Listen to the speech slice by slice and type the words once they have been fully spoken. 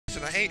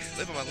and I ain't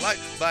living my life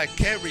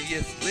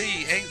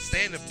vicariously. Ain't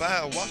standing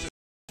by watching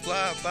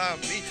fly by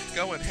me,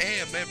 going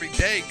ham every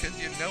day, cause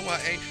you know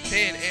I ain't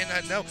 10, and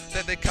I know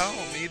that they call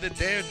me the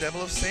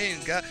daredevil of sin.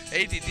 Got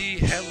ADD,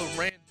 hella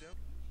random.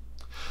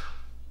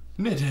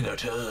 Nintendo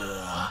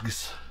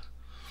Tugs.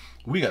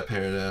 We got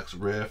Paradox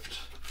Rift.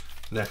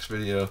 Next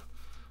video,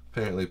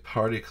 apparently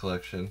Party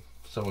Collection.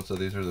 Someone said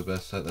these are the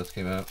best set that's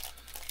came out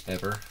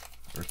ever,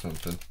 or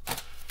something.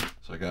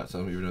 So I got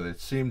some, even though they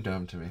seemed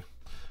dumb to me.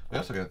 I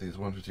also got these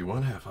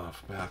 151 half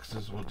off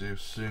boxes we'll do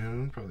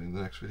soon, probably in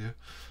the next video.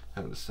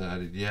 Haven't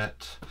decided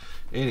yet.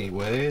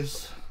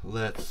 Anyways,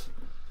 let's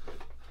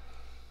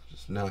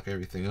just knock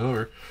everything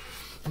over.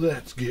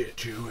 Let's get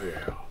to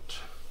it.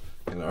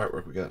 And the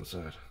artwork we got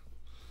inside.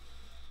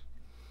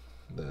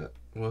 That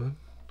one.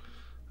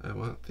 I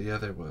want the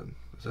other one.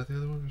 Is that the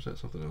other one or is that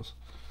something else?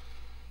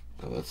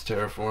 Oh, that's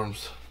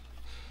Terraforms.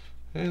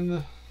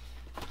 And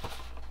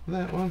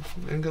that one,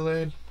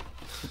 Engalade.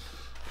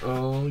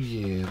 Oh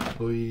yeah,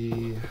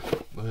 boy.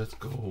 Let's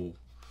go.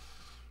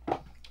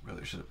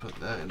 Really should have put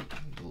that in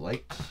the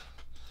light.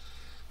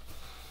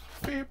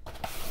 Beep.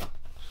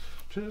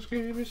 Just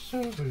give me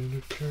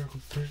something to talk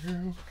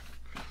about.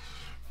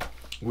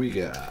 We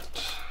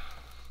got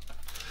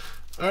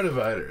our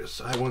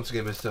dividers. I once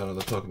again missed out on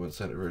the Pokemon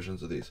Center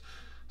versions of these.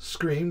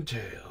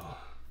 Screamtail.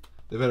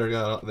 They better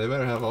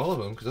have all of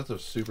them, because that's a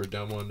super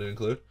dumb one to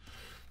include.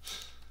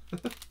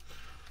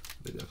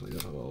 They definitely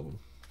don't have all of them.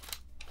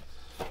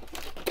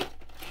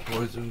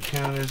 Poison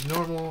counters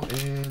normal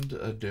and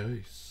a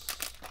dice.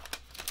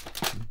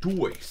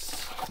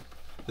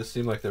 This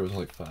seemed like there was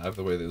only 5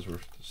 the way those were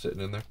sitting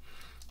in there.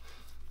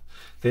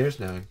 There's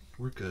 9.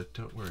 We're good.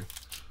 Don't worry.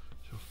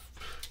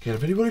 Can't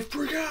have anybody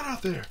freak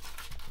out there.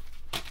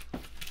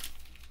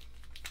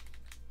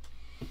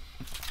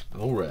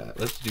 Alright,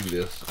 let's do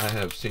this. I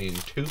have seen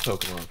 2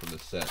 Pokemon from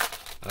this set.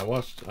 I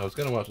was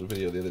gonna watch the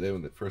video the other day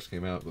when it first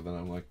came out, but then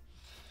I'm like,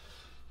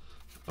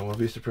 I want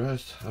to be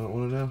surprised. I don't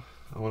want to know.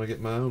 I want to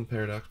get my own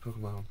Paradox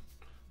Pokemon.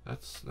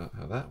 That's not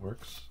how that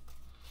works.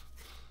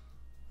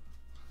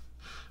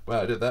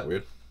 Wow, I did that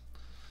weird.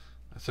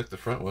 I took the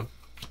front one.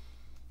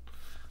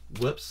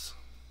 Whoops.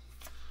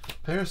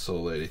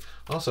 Parasol Lady.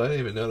 Also, I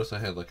didn't even notice I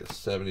had like a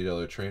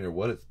 $70 trainer.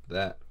 What is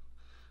that?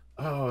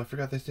 Oh, I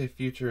forgot they say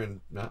future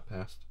and not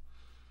past.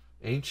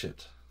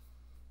 Ancient.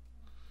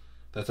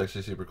 That's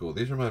actually super cool.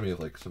 These remind me of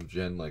like some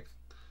Gen like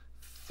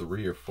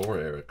 3 or 4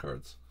 era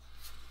cards.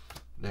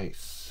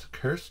 Nice.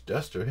 Cursed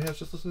Duster. Hey, I was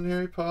just listening to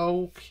Harry Potter.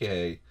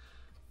 Okay.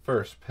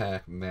 First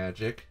pack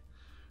Magic.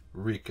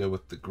 Rika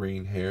with the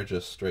green hair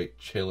just straight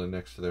chilling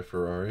next to their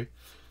Ferrari.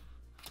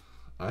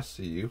 I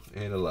see you.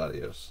 And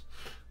Eladios.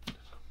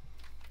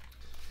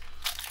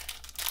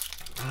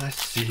 I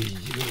see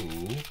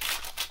you.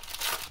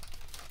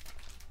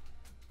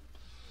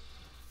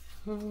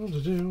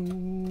 There's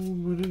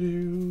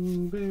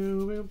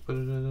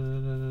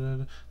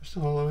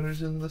still Holo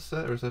Energy in the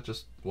set, or is that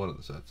just one of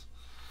the sets?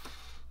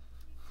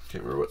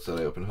 Can't remember what set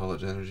I opened. Holo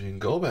Energy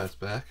and Golbat's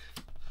back.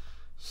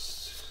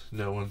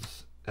 No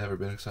one's ever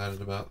been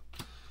excited about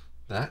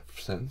that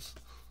sentence.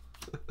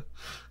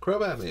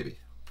 Crobat, maybe.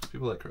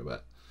 People like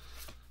Crobat.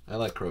 I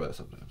like Crobat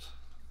sometimes.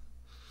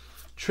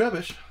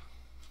 Trebush.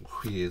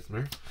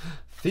 Wheezmer.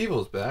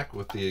 Thievul's back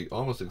with the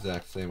almost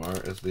exact same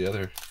art as the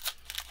other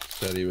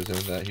set he was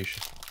in that he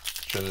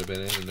shouldn't have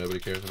been in and nobody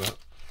cares about.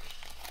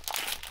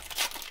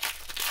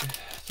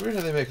 It's weird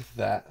how they make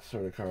that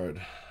sort of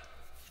card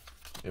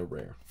a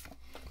rare.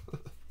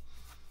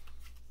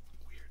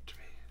 Weird to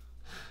me.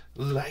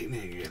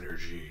 Lightning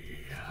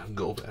Energy.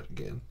 Golbat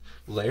again.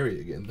 Larry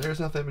again. There's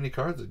not that many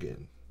cards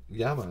again.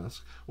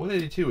 Yamask.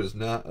 182 is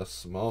not a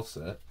small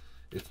set.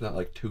 It's not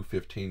like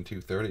 215,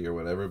 230 or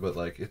whatever, but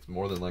like it's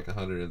more than like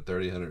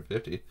 130,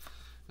 150.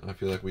 And I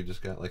feel like we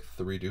just got like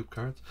 3 dupe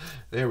cards.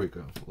 There we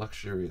go.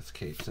 Luxurious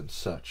capes and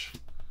such.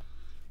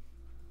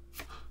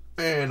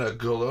 And a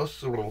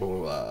Golos.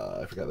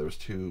 I forgot there was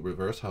 2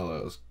 reverse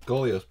hollows.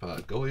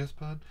 Goliaspod.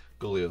 Goliaspod?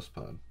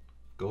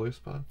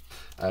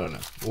 I don't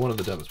know. One of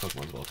the dumbest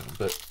Pokemon of all time.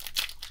 But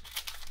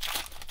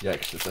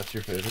yikes, if that's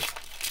your favorite.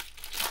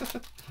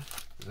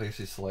 I guess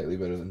he's slightly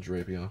better than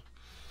Drapion.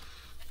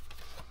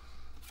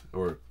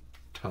 Or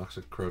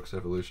Toxic Croak's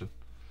evolution.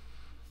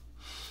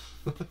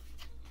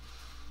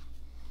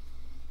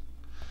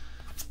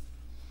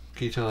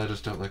 Can you tell I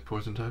just don't like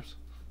poison types?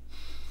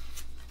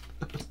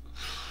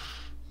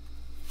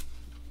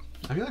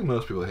 I feel like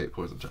most people hate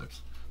poison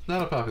types. It's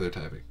not a popular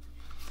typing.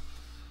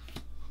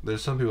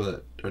 There's some people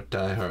that are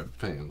diehard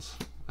fans.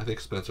 I think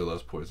Spencer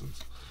loves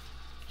poisons.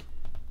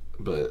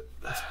 But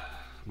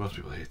most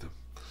people hate them.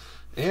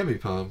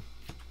 Ambipom.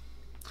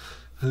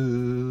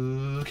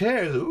 Who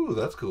cares? Ooh,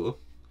 that's cool.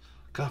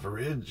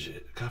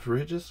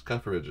 Cofferiges?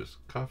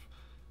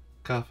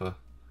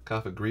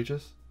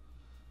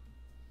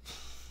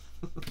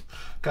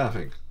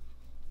 Coughing.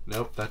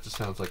 Nope, that just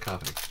sounds like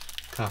coughing.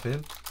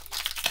 Coffin?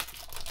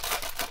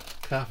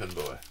 Coffin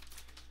boy.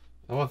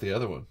 I want the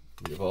other one.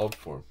 The evolved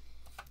form.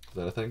 Is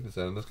that a thing? Is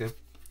that in this game?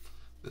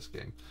 This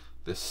game.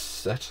 This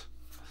set.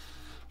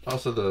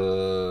 Also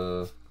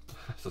the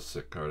That's a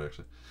sick card,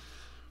 actually.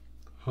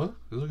 Huh?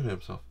 He's looking at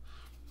himself.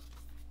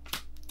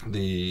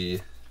 The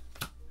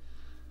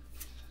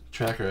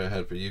tracker I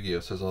had for Yu-Gi-Oh!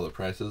 Says all the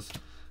prices,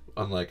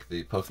 unlike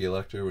the Poke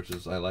Elector, which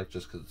is I like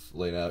just because it's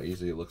laid out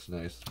easy, it looks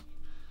nice.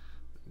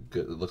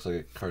 Good, it looks like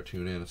a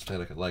cartoon and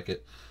aesthetic, I like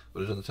it.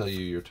 But it doesn't tell you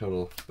your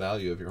total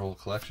value of your whole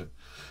collection.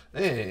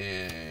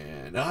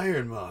 And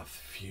Iron Moth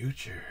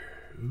Future.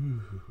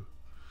 Ooh.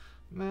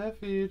 My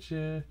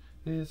future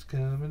is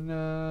coming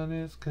on,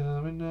 it's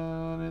coming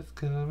on, it's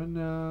coming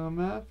on,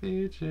 my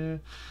future.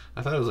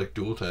 I thought it was like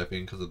dual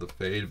typing because of the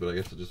fade, but I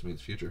guess it just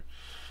means future.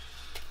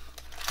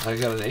 I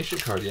got an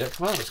ancient card yet.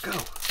 Come on, let's go.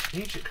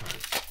 Ancient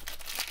cards.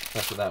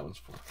 That's what that one's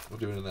for. We'll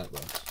do it in that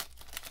box.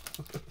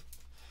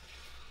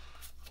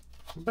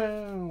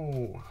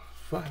 Bow.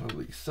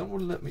 Finally,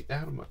 someone let me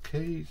out of my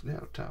cage.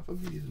 Now, top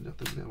of me is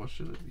nothing. Now I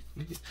shouldn't be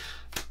sneaking.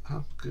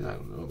 I'm good. I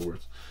don't know the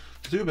words.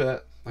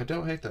 Zubat. I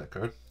don't hate that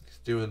card. He's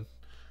doing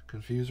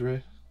Confuse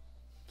Ray.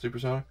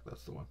 Supersonic.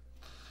 That's the one.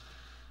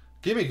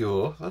 Gimme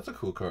Ghoul. That's a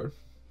cool card.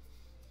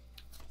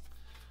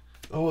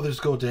 Oh, there's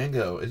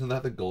Goldango. Isn't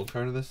that the gold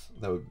card of this?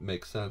 That would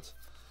make sense.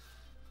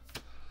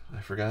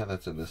 I forgot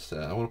that's in this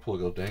set. I want to pull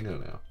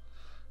Goldango now.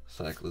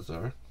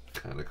 Cyclizar.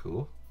 Kind of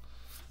cool.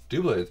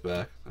 Doublade's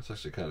back. That's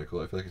actually kind of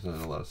cool. I feel like he's not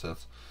in a lot of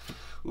sets.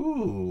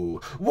 Ooh,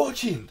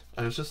 watching.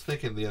 I was just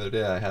thinking the other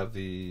day. I have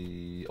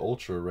the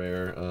ultra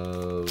rare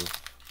of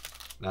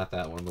not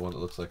that one, the one that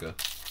looks like a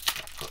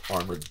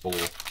armored bull.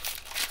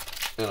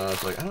 And I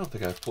was like, I don't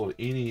think I've pulled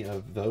any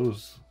of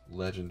those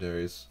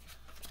legendaries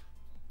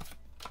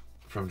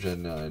from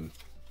Gen 9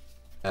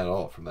 at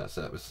all from that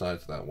set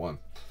besides that one.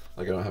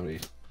 Like I don't have any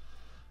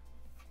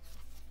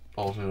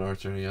alternate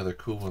arts or any other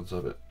cool ones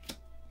of it.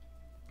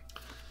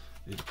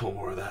 Need to pull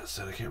more of that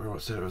set. I can't remember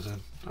what set it was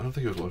in. I don't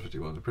think it was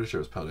 151. I'm pretty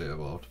sure it was Paldea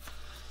Evolved.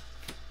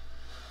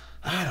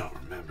 I don't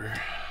remember.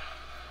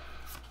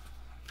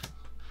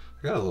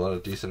 I got a lot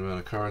of decent amount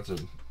of cards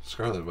in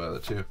Scarlet and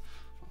Violet too.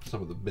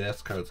 Some of the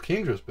best cards.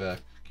 Kingdra's back.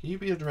 Can you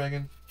be a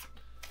dragon?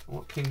 I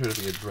want Kingdra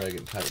to be a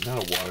dragon type, not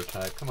a water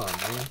type. Come on,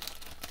 man.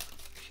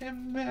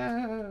 Come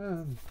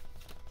on.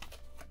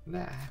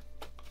 Nah.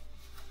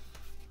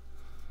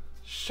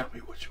 Show me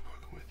what you're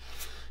working with.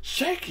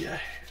 Shake your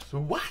ass.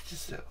 Watch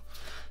yourself.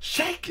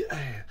 Shake your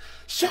ass.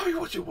 Show me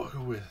what you're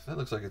working with. That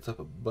looks like it's up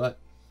a butt.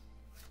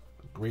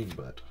 A green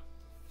butt.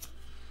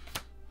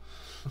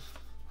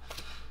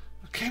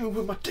 I came in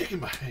with my dick in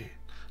my hand.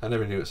 I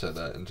never knew it said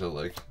that until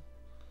like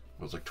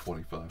I was like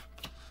 25.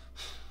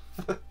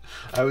 I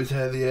always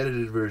had the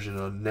edited version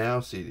on Now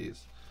CDs.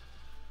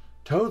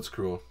 Toad's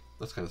Cruel.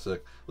 That's kind of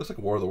sick. Looks like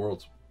War of the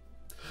Worlds.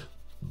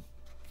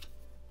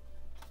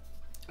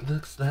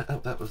 Looks that. Oh,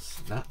 that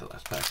was not the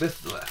last pack. This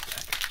is the last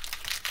pack.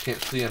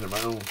 Can't see under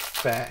my own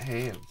fat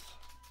hands.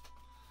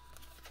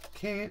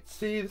 Can't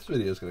see. This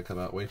video is going to come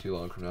out way too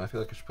long from now. I feel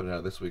like I should put it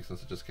out this week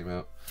since it just came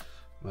out.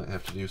 Might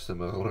have to do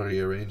some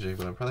rearranging,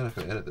 but I'm probably not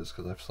going to edit this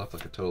because I've slept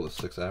like a total of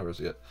 6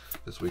 hours yet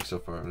this week so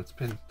far, and it's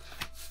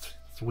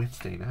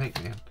Wednesday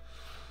night, man.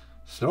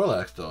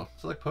 Snorlax doll.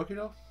 Is it like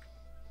Pokédoll?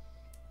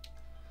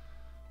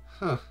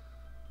 Huh.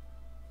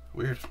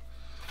 Weird.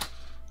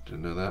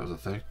 Didn't know that was a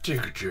thing.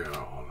 Tinkerton.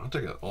 I'll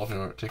take an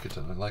alternate art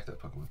Tinkerton. I like that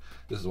Pokemon.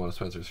 This is one of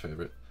Spencer's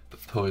favorite. The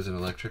Poison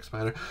Electric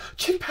Spider.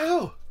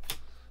 Chinpow!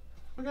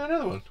 We got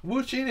another one.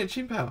 Wu-Chin and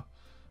Chinpow.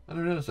 I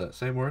never noticed that.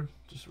 Same word,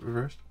 just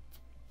reversed.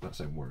 Not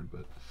same word,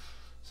 but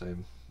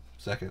same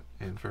second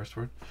and first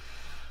word.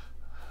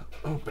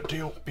 Oh, but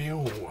alright.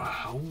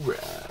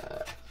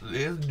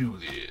 Let's do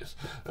this.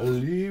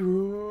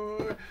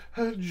 Leroy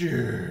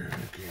Jenkins.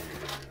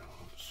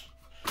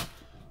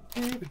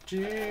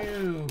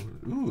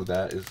 Ooh,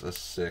 that is a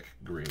sick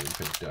green and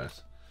pink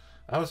dice.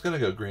 I was gonna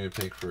go green and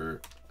pink for.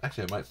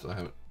 Actually, I might still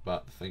haven't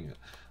bought the thing yet.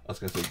 I was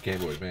gonna say Game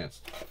Boy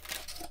Advance.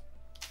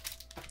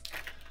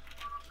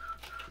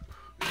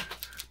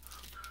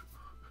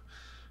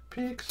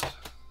 Pinks.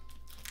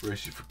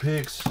 Race you for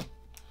pinks.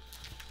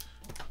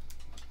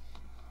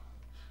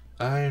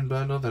 Iron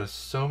Bundle. That is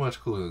so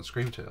much cooler than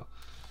Screamtail.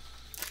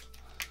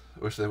 I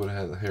wish they would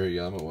have had the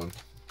Hariyama one.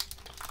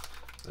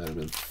 That'd have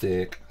been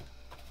sick.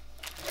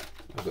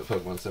 I bet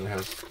Pokemon Center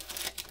has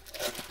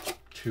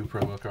 2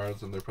 promo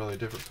cards and they're probably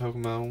different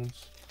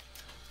Pokemons.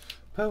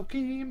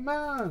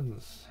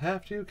 Pokemons!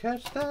 Have to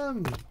catch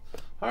them!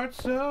 Heart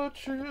so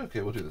true!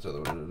 Okay, we'll do this other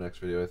one in the next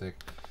video, I think.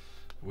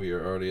 We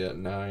are already at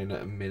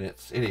 9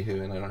 minutes.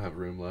 Anywho, and I don't have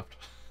room left.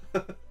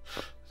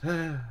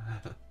 Anywho,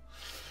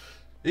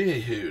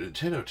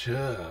 Nintendo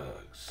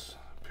Tugs.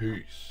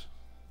 Peace.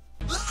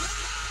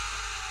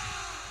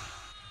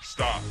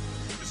 Stop.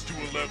 It's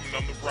 211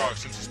 on the rock.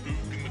 Since a spook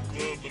in the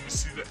club, let me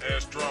see the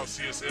ass drop.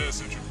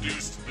 CSS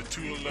introduced to the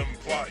 211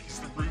 plot. He's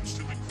the roots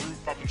to the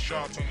group, popping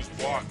shots on his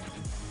block.